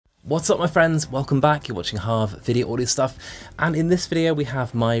What's up my friends, welcome back, you're watching Harv Video Audio Stuff, and in this video we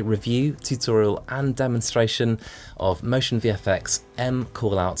have my review, tutorial and demonstration of MotionVFX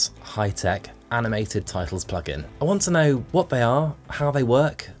mCallouts high-tech animated titles plugin. I want to know what they are, how they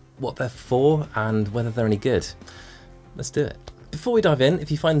work, what they're for, and whether they're any good. Let's do it. Before we dive in, if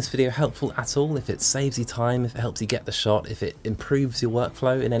you find this video helpful at all, if it saves you time, if it helps you get the shot, if it improves your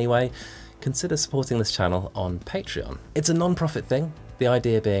workflow in any way, consider supporting this channel on Patreon. It's a non-profit thing. The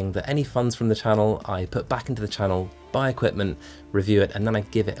idea being that any funds from the channel I put back into the channel, buy equipment, review it, and then I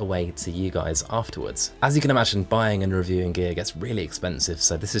give it away to you guys afterwards. As you can imagine, buying and reviewing gear gets really expensive,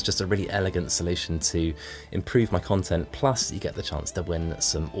 so this is just a really elegant solution to improve my content, plus you get the chance to win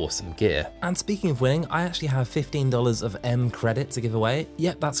some awesome gear. And speaking of winning, I actually have $15 of M credit to give away.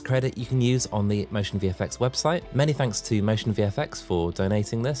 Yep, that's credit you can use on the MotionVFX website. Many thanks to MotionVFX for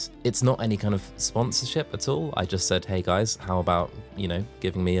donating this. It's not any kind of sponsorship at all. I just said, hey guys, how about,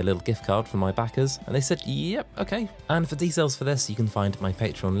 giving me a little gift card for my backers? And they said, yep, okay. And for details for this, you can find my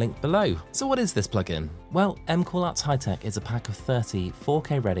Patreon link below. So what is this plugin? Well, mCallouts High-Tech is a pack of 30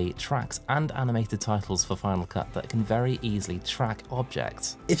 4K ready tracks and animated titles for Final Cut that can very easily track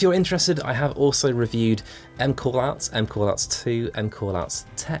objects. If you're interested, I have also reviewed mCallouts, mCallouts 2, mCallouts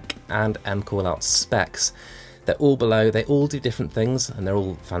Tech, and mCallouts Specs. They're all below, they all do different things, and they're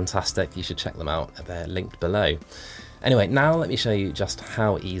all fantastic. You should check them out, they're linked below. Anyway, now let me show you just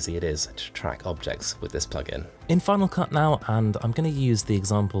how easy it is to track objects with this plugin. In Final Cut now, and I'm going to use the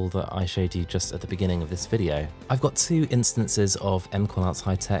example that I showed you just at the beginning of this video, I've got two instances of mCallouts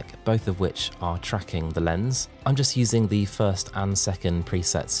High-Tech, both of which are tracking the lens. I'm just using the first and second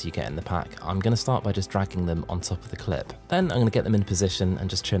presets you get in the pack. I'm going to start by just dragging them on top of the clip. Then I'm going to get them in position and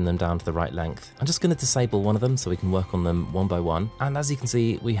just trim them down to the right length. I'm just going to disable one of them so we can work on them one by one. And as you can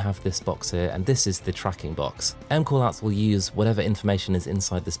see, we have this box here, and this is the tracking box. mCallouts will use whatever information is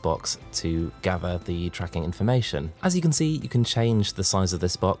inside this box to gather the tracking information. As you can see, you can change the size of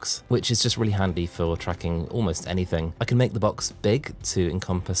this box, which is just really handy for tracking almost anything. I can make the box big to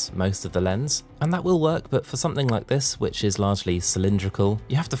encompass most of the lens, and that will work, but for something like this, which is largely cylindrical,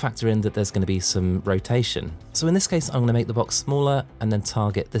 you have to factor in that there's going to be some rotation. So in this case, I'm going to make the box smaller and then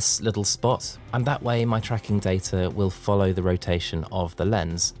target this little spot, and that way my tracking data will follow the rotation of the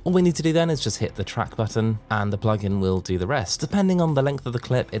lens. All we need to do then is just hit the track button, and the plugin will do the rest. Depending on the length of the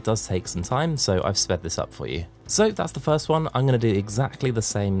clip, it does take some time, so I've sped this up for you. So that's the first one. I'm going to do exactly the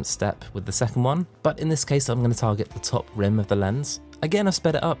same step with the second one, but in this case I'm going to target the top rim of the lens. Again, I've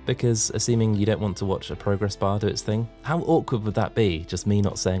sped it up because, assuming you don't want to watch a progress bar do its thing, how awkward would that be, just me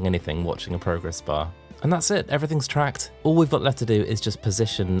not saying anything watching a progress bar? And that's it, everything's tracked. All we've got left to do is just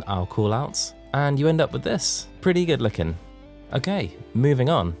position our callouts, and you end up with this. Pretty good looking. Okay, moving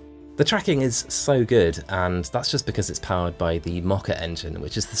on. The tracking is so good, and that's just because it's powered by the Mocha engine,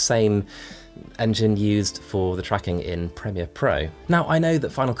 which is the same engine used for the tracking in Premiere Pro. Now, I know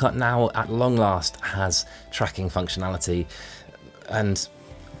that Final Cut now, at long last, has tracking functionality, and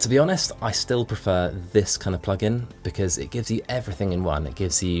to be honest, I still prefer this kind of plugin because it gives you everything in one. It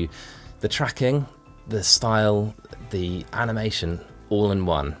gives you the tracking, the style, the animation, all in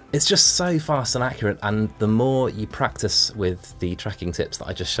one. It's just so fast and accurate, and the more you practice with the tracking tips that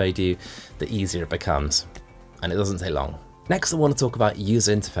I just showed you, the easier it becomes, and it doesn't take long. Next, I want to talk about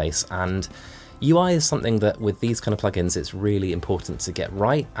user interface, and UI is something that with these kind of plugins it's really important to get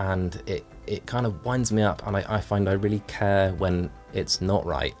right, and it kind of winds me up, and I find I really care when it's not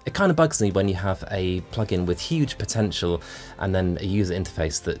right. It kind of bugs me when you have a plugin with huge potential and then a user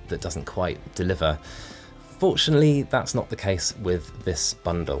interface that doesn't quite deliver. Fortunately, that's not the case with this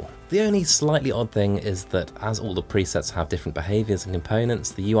bundle. The only slightly odd thing is that as all the presets have different behaviors and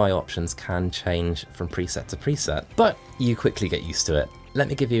components, the UI options can change from preset to preset, but you quickly get used to it. Let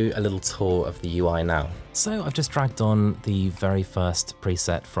me give you a little tour of the UI now. So I've just dragged on the very first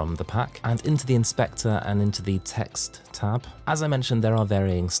preset from the pack and into the inspector and into the text tab. As I mentioned, there are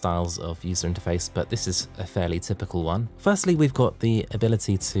varying styles of user interface, but this is a fairly typical one. Firstly, we've got the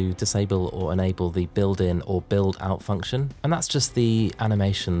ability to disable or enable the build-in or build-out function, and that's just the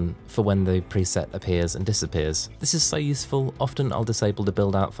animation for when the preset appears and disappears. This is so useful. Often I'll disable the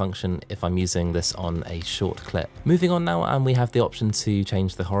build-out function if I'm using this on a short clip. Moving on now, and we have the option to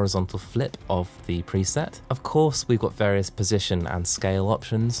change the horizontal flip of the preset. Of course, we've got various position and scale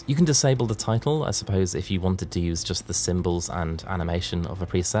options. You can disable the title, I suppose, if you wanted to use just the symbols and animation of a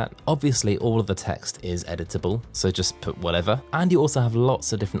preset. Obviously, all of the text is editable, so just put whatever. And you also have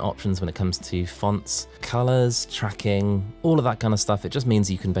lots of different options when it comes to fonts, colors, tracking, all of that kind of stuff. It just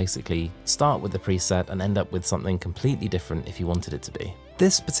means you can basically start with the preset and end up with something completely different if you wanted it to be.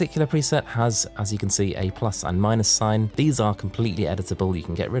 This particular preset has, as you can see, a plus and minus sign. These are completely editable. You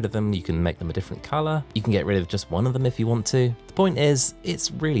can get rid of them, you can make them a different color, you can get rid of just one of them if you want to. The point is, it's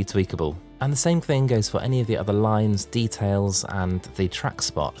really tweakable. And the same thing goes for any of the other lines, details, and the track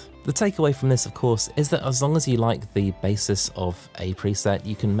spot. The takeaway from this, of course, is that as long as you like the basis of a preset,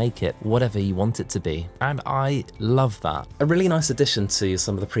 you can make it whatever you want it to be. And I love that. A really nice addition to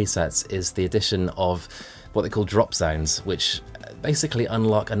some of the presets is the addition of what they call drop zones, which basically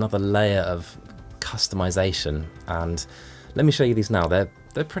unlock another layer of customization. And let me show you these now. They're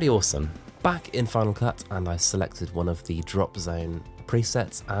pretty awesome. Back in Final Cut, and I selected one of the drop zone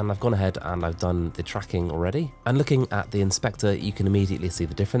presets, and I've gone ahead and I've done the tracking already. And looking at the inspector, you can immediately see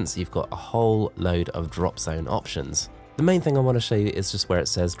the difference. You've got a whole load of drop zone options. The main thing I want to show you is just where it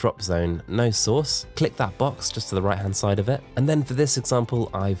says drop zone no source. Click that box just to the right hand side of it. And then for this example,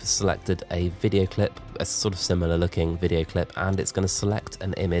 I've selected a video clip, a sort of similar looking video clip, and it's going to select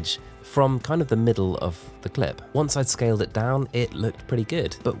an image from kind of the middle of the clip. Once I'd scaled it down, it looked pretty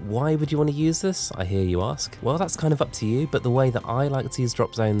good. But why would you want to use this, I hear you ask? Well, that's kind of up to you, but the way that I like to use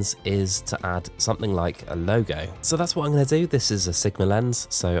drop zones is to add something like a logo. So that's what I'm going to do. This is a Sigma lens,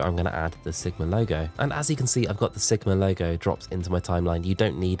 so I'm going to add the Sigma logo. And as you can see, I've got the Sigma logo dropped into my timeline. You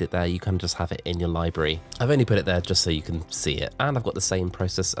don't need it there, you can just have it in your library. I've only put it there just so you can see it. And I've got the same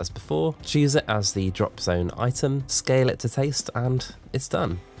process as before. Choose it as the drop zone item, scale it to taste, and it's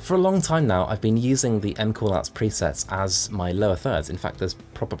done. For a long time now, I've been using the mCallouts presets as my lower thirds. In fact, there's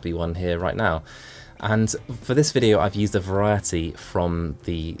probably one here right now. And for this video, I've used a variety from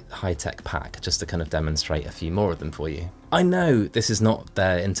the high-tech pack just to kind of demonstrate a few more of them for you. I know this is not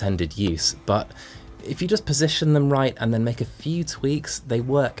their intended use, but if you just position them right and then make a few tweaks, they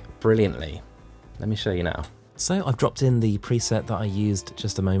work brilliantly. Let me show you now. So I've dropped in the preset that I used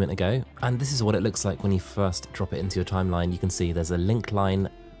just a moment ago, and this is what it looks like when you first drop it into your timeline. You can see there's a link line,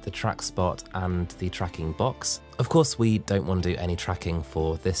 the track spot, and the tracking box. Of course, we don't want to do any tracking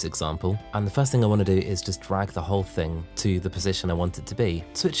for this example, and the first thing I want to do is just drag the whole thing to the position I want it to be.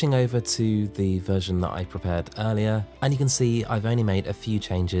 Switching over to the version that I prepared earlier, and you can see I've only made a few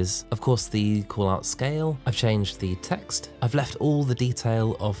changes. Of course, the callout scale, I've changed the text, I've left all the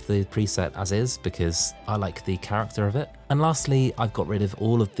detail of the preset as is because I like the character of it. And lastly, I've got rid of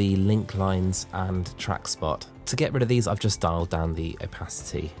all of the link lines and track spot. To get rid of these, I've just dialed down the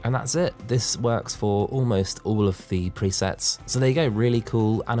opacity, and that's it. This works for almost all of the presets. So there you go, really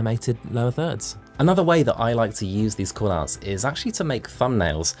cool animated lower thirds. Another way that I like to use these callouts is actually to make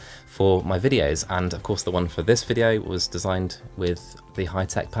thumbnails for my videos, and of course the one for this video was designed with the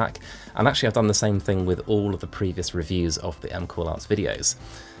high-tech pack, and actually I've done the same thing with all of the previous reviews of the mCallouts videos.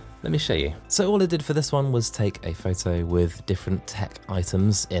 Let me show you. So all I did for this one was take a photo with different tech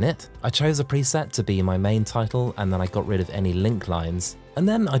items in it. I chose a preset to be my main title, and then I got rid of any link lines. And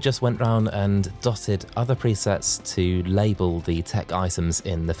then I just went round and dotted other presets to label the tech items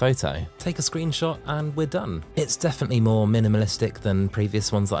in the photo. Take a screenshot and we're done. It's definitely more minimalistic than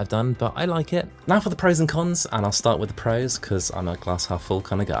previous ones that I've done, but I like it. Now for the pros and cons, and I'll start with the pros because I'm a glass half full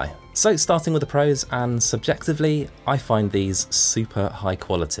kind of guy. So starting with the pros, and subjectively, I find these super high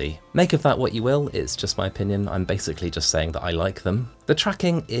quality. Make of that what you will, it's just my opinion. I'm basically just saying that I like them. The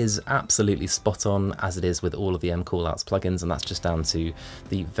tracking is absolutely spot on, as it is with all of the mCallouts plugins, and that's just down to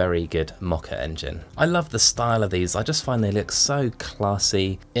the very good Mocha engine. I love the style of these. I just find they look so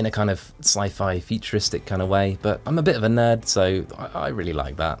classy in a kind of sci-fi futuristic kind of way, but I'm a bit of a nerd, so I really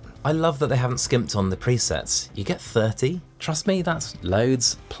like that. I love that they haven't skimped on the presets. You get 30. Trust me, that's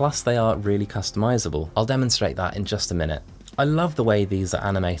loads, plus they are really customizable. I'll demonstrate that in just a minute. I love the way these are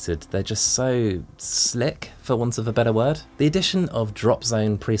animated. They're just so slick, for want of a better word. The addition of drop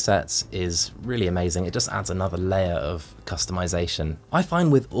zone presets is really amazing. It just adds another layer of customization. I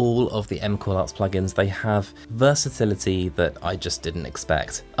find with all of the mCallouts plugins, they have versatility that I just didn't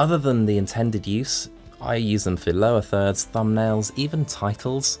expect. Other than the intended use, I use them for lower thirds, thumbnails, even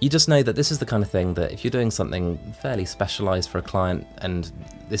titles. You just know that this is the kind of thing that if you're doing something fairly specialized for a client and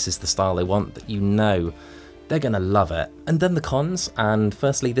this is the style they want, that you know they're gonna love it. And then the cons, and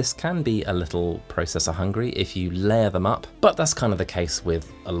firstly, this can be a little processor hungry if you layer them up, but that's kind of the case with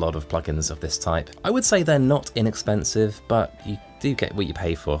a lot of plugins of this type. I would say they're not inexpensive, but you do get what you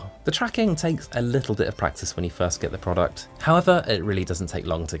pay for. The tracking takes a little bit of practice when you first get the product. However, it really doesn't take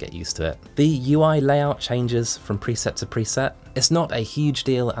long to get used to it. The UI layout changes from preset to preset. It's not a huge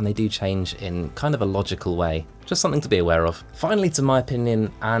deal, and they do change in kind of a logical way. Just something to be aware of. Finally, to my opinion,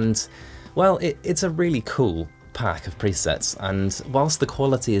 and well, it's a really cool pack of presets, and whilst the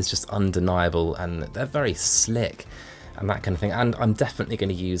quality is just undeniable and they're very slick and that kind of thing, and I'm definitely going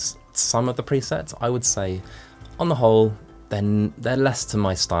to use some of the presets, I would say on the whole then they're less to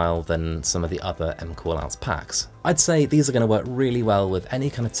my style than some of the other mCallouts packs. I'd say these are going to work really well with any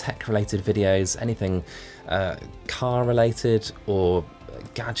kind of tech related videos, anything car related or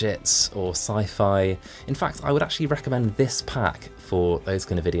gadgets or sci-fi. In fact, I would actually recommend this pack for those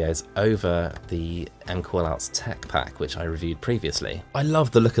kind of videos over the mCallouts tech pack, which I reviewed previously. I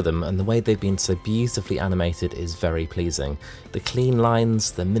love the look of them, and the way they've been so beautifully animated is very pleasing. The clean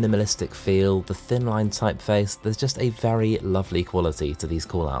lines, the minimalistic feel, the thin line typeface, there's just a very lovely quality to these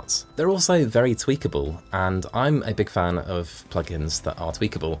callouts. They're also very tweakable, and I'm a big fan of plugins that are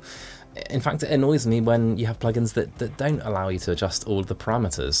tweakable. In fact, it annoys me when you have plugins that don't allow you to adjust all of the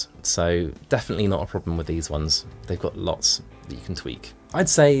parameters, so definitely not a problem with these ones. They've got lots that you can tweak. I'd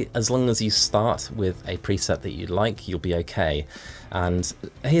say as long as you start with a preset that you like, you'll be okay. And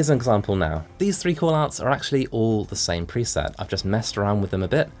here's an example now. These three callouts are actually all the same preset. I've just messed around with them a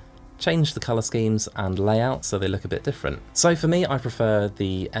bit, changed the colour schemes and layout so they look a bit different. So for me, I prefer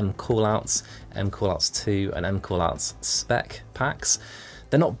the mCallouts, mCallouts 2 and mCallouts spec packs.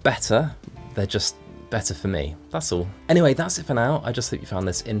 They're not better, they're just better for me, that's all. Anyway, that's it for now. I just hope you found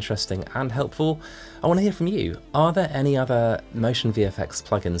this interesting and helpful. I want to hear from you. Are there any other MotionVFX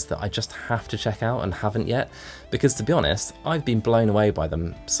plugins that I just have to check out and haven't yet? Because to be honest, I've been blown away by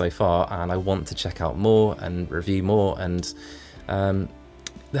them so far and I want to check out more and review more, and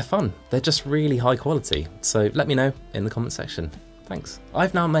they're fun. They're just really high quality. So let me know in the comment section. Thanks.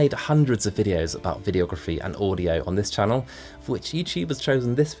 I've now made hundreds of videos about videography and audio on this channel, for which YouTube has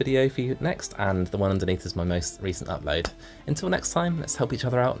chosen this video for you next, and the one underneath is my most recent upload. Until next time, let's help each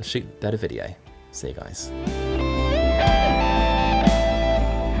other out and shoot better video. See you guys.